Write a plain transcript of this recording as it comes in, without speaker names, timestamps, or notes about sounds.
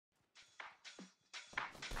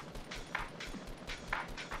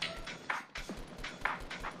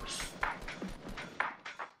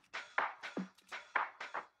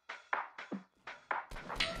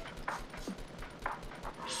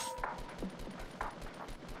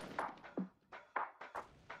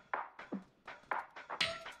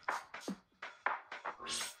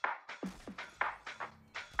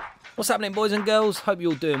What's happening, boys and girls? Hope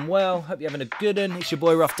you're all doing well. Hope you're having a good one. It's your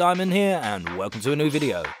boy Rough Dimon here, and welcome to a new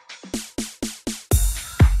video.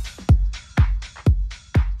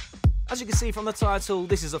 As you can see from the title,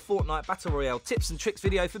 this is a Fortnite Battle Royale tips and tricks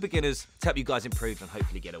video for beginners to help you guys improve and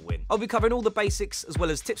hopefully get a win. I'll be covering all the basics as well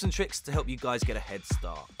as tips and tricks to help you guys get a head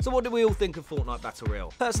start. So what do we all think of Fortnite Battle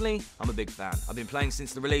Royale? Personally, I'm a big fan. I've been playing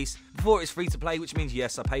since the release. Before it's free to play, which means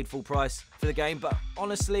yes, I paid full price for the game, but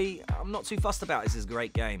honestly, I'm not too fussed about it. This is a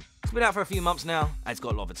great game. It's been out for a few months now, and it's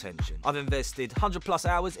got a lot of attention. I've invested 100+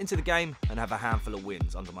 hours into the game and have a handful of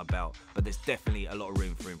wins under my belt, but there's definitely a lot of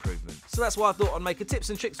room for improvement. So that's why I thought I'd make a tips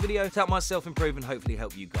and tricks video to help myself improve and hopefully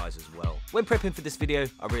help you guys as well. When prepping for this video,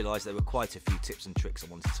 I realised there were quite a few tips and tricks I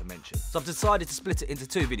wanted to mention. So I've decided to split it into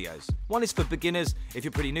two videos. One is for beginners, if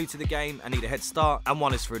you're pretty new to the game and need a head start, and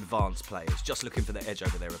one is for advanced players, just looking for the edge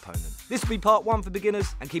over their opponent. This will be part 1 for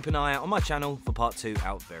beginners, and keep an eye out on my channel for part 2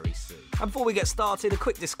 out very soon. And before we get started, a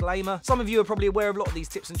quick disclaimer. Some of you are probably aware of a lot of these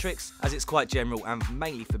tips and tricks, as it's quite general and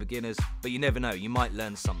mainly for beginners, but you never know, you might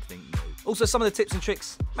learn something new. Also, some of the tips and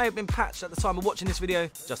tricks may have been patched at the time of watching this video,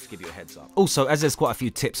 just to give you a heads up. Also, as there's quite a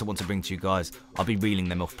few tips I want to bring to you guys, I'll be reeling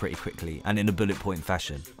them off pretty quickly and in a bullet point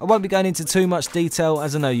fashion. I won't be going into too much detail,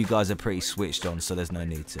 as I know you guys are pretty switched on, so there's no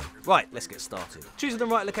need to. Right, let's get started. Choosing the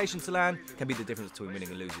right location to land can be the difference between winning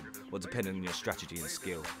and losing, or depending on your strategy and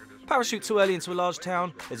skill. Parachute too early into a large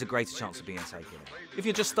town, there's a greater chance of being taken. If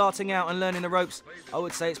you're just starting out and learning the ropes, I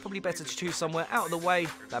would say it's probably better to choose somewhere out of the way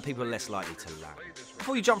that people are less likely to land.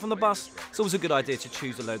 Before you jump from the bus, it's always a good idea to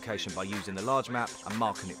choose a location by using the large map and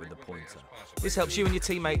marking it with the pointer. This helps you and your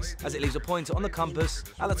teammates, as it leaves a pointer on the compass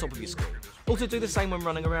at the top of your screen. Also do the same when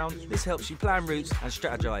running around. This helps you plan routes and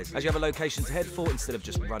strategize, as you have a location to head for instead of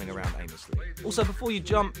just running around aimlessly. Also, before you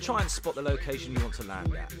jump, try and spot the location you want to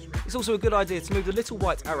land at. It's also a good idea to move the little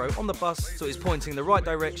white arrow on the bus so it's pointing the right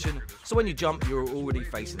direction, so when you jump you're already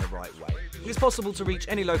facing the right way. It's possible to reach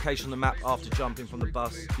any location on the map after jumping from the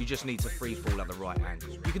bus, you just need to free fall at the right angle.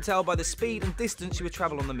 You can tell by the speed and distance you would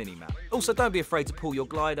travel on the mini-map. Also, don't be afraid to pull your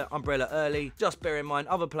glider umbrella early, just bear in mind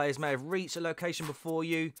other players may have reached a location before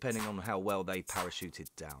you, depending on how well they parachuted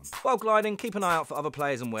down. While gliding, keep an eye out for other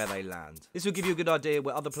players and where they land. This will give you a good idea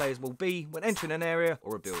where other players will be when entering an area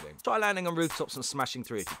or a building. Try landing on rooftops and smashing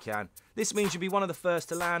through if you can. This means you'll be one of the first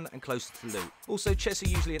to land and closer to loot. Also, chests are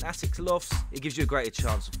usually in attic lofts, it gives you a greater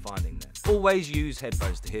chance of finding them. Always use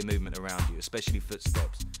headphones to hear movement around you, especially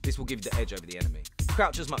footsteps. This will give you the edge over the enemy.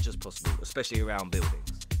 Crouch as much as possible, especially around buildings.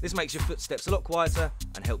 This makes your footsteps a lot quieter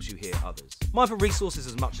and helps you hear others. Mindful resources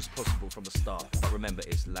as much as possible from the start, but remember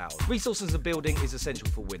it's loud. Resources in a building is essential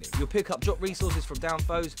for winning. You'll pick up drop resources from down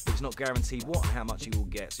foes, but it's not guaranteed what and how much you will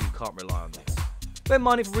get, so you can't rely on this. When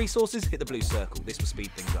mining for resources, hit the blue circle. This will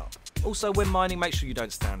speed things up. Also, when mining, make sure you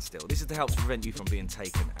don't stand still. This is to help to prevent you from being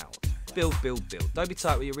taken out. Build, build, build. Don't be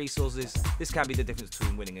tight with your resources. This can be the difference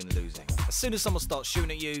between winning and losing. As soon as someone starts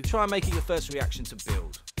shooting at you, try and make it your first reaction to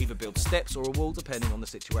build. Either build steps or a wall, depending on the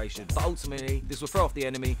situation, but ultimately, this will throw off the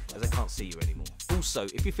enemy as they can't see you anymore. Also,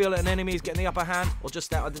 if you feel that an enemy is getting the upper hand or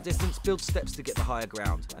just out of the distance, build steps to get the higher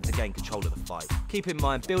ground and to gain control of the fight. Keep in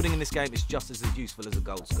mind, building in this game is just as useful as a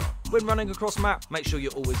gold scar. When running across map, make sure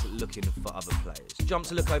you're always looking for other players. Jump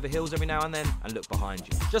to look over hills every now and then and look behind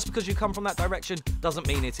you. Just because you come from that direction doesn't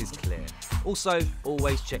mean it is clear. Also,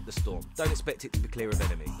 always check the storm. Don't expect it to be clear of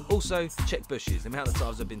enemy. Also, check bushes. The amount of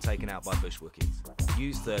times I've been taken out by bush wookies.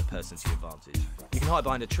 Use third person to your advantage. You can hide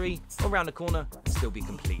behind a tree or around a corner and still be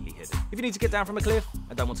completely hidden. If you need to get down from a cliff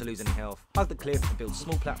and don't want to lose any health, hug the cliff and build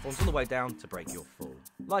small platforms on the way down to break your fall.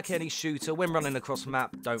 Like any shooter, when running across the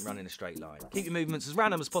map, don't run in a straight line. Keep your movements as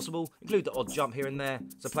random as possible, include the odd jump here and there,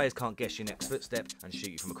 so players can't guess your next footstep and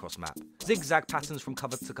shoot you from across map. Zigzag patterns from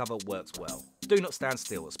cover to cover works well. Do not stand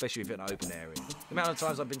still, especially if you're in an open area. The amount of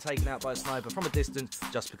times I've been taken out by a sniper from a distance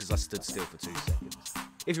just because I stood still for 2 seconds.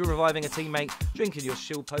 If you're reviving a teammate, drinking your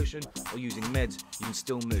shield potion, or using meds, you can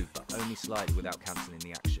still move, but only slightly without cancelling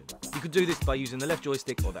the action. You could do this by using the left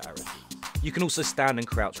joystick or the arrow keys. You can also stand and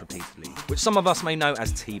crouch repeatedly, which some of us may know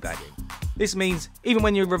as teabagging. This means, even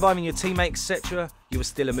when you're reviving your teammate, etc., you are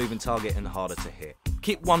still a moving target and harder to hit.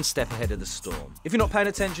 Keep one step ahead of the storm. If you're not paying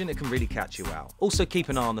attention, it can really catch you out. Also, keep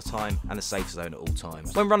an eye on the time and the safe zone at all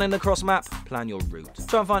times. When running across map, plan your route.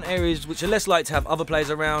 Try and find areas which are less likely to have other players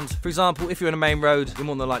around. For example, if you're in a main road, you're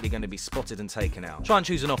more than likely going to be spotted and taken out. Try and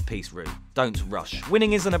choose an off-piste route. Don't rush.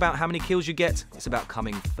 Winning isn't about how many kills you get, it's about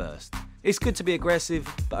coming first. It's good to be aggressive,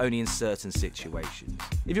 but only in certain situations.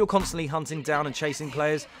 If you're constantly hunting down and chasing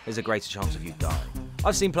players, there's a greater chance of you dying.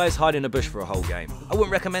 I've seen players hide in a bush for a whole game. I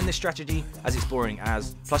wouldn't recommend this strategy, as it's boring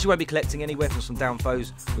as. Plus you won't be collecting any weapons from down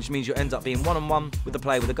foes, which means you'll end up being one-on-one with a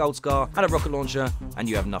player with a gold scar and a rocket launcher, and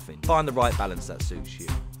you have nothing. Find the right balance that suits you.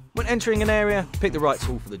 When entering an area, pick the right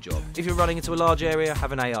tool for the job. If you're running into a large area,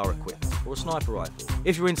 have an AR equipped, or a sniper rifle.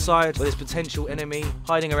 If you're inside where there's potential enemy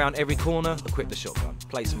hiding around every corner, equip the shotgun.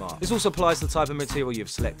 Play smart. This also applies to the type of material you've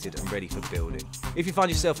selected and ready for building. If you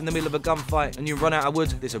find yourself in the middle of a gunfight and you run out of wood,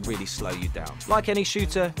 this will really slow you down. Like any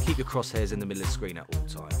shooter, keep your crosshairs in the middle of the screen at all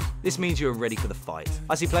times. This means you're ready for the fight.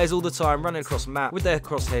 I see players all the time running across the map with their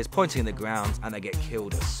crosshairs pointing in the ground, and they get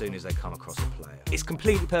killed as soon as they come across a player. It's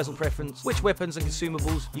completely personal preference which weapons and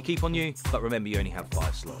consumables you keep on you, but remember you only have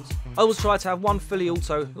 5 slots. I always try to have one fully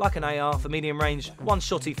auto, like an AR for medium range, one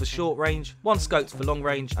shotty for short range, one scoped for long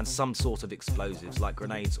range, and some sort of explosives like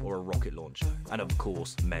grenades or a rocket launcher. And of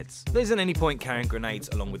course, meds. There isn't any point carrying grenades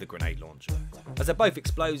along with a grenade launcher, as they're both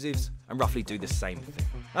explosives and roughly do the same thing.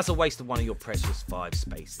 That's a waste of one of your precious 5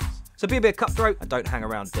 spaces. So be a bit cutthroat and don't hang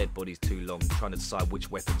around dead bodies too long trying to decide which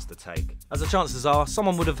weapons to take, as the chances are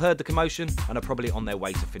someone would have heard the commotion and are probably on their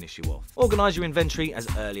way to finish you off. Organise your inventory as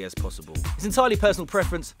early as possible. It's entirely personal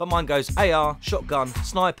preference, but mine goes AR, shotgun,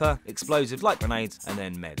 sniper, explosives like grenades, and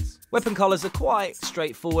then meds. Weapon colours are quite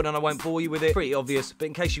straightforward and I won't bore you with it, pretty obvious, but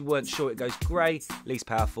in case you weren't sure, it goes grey, least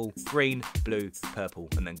powerful, green, blue, purple,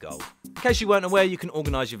 and then gold. In case you weren't aware, you can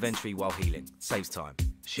organise your inventory while healing. Saves time.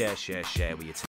 Share with your team.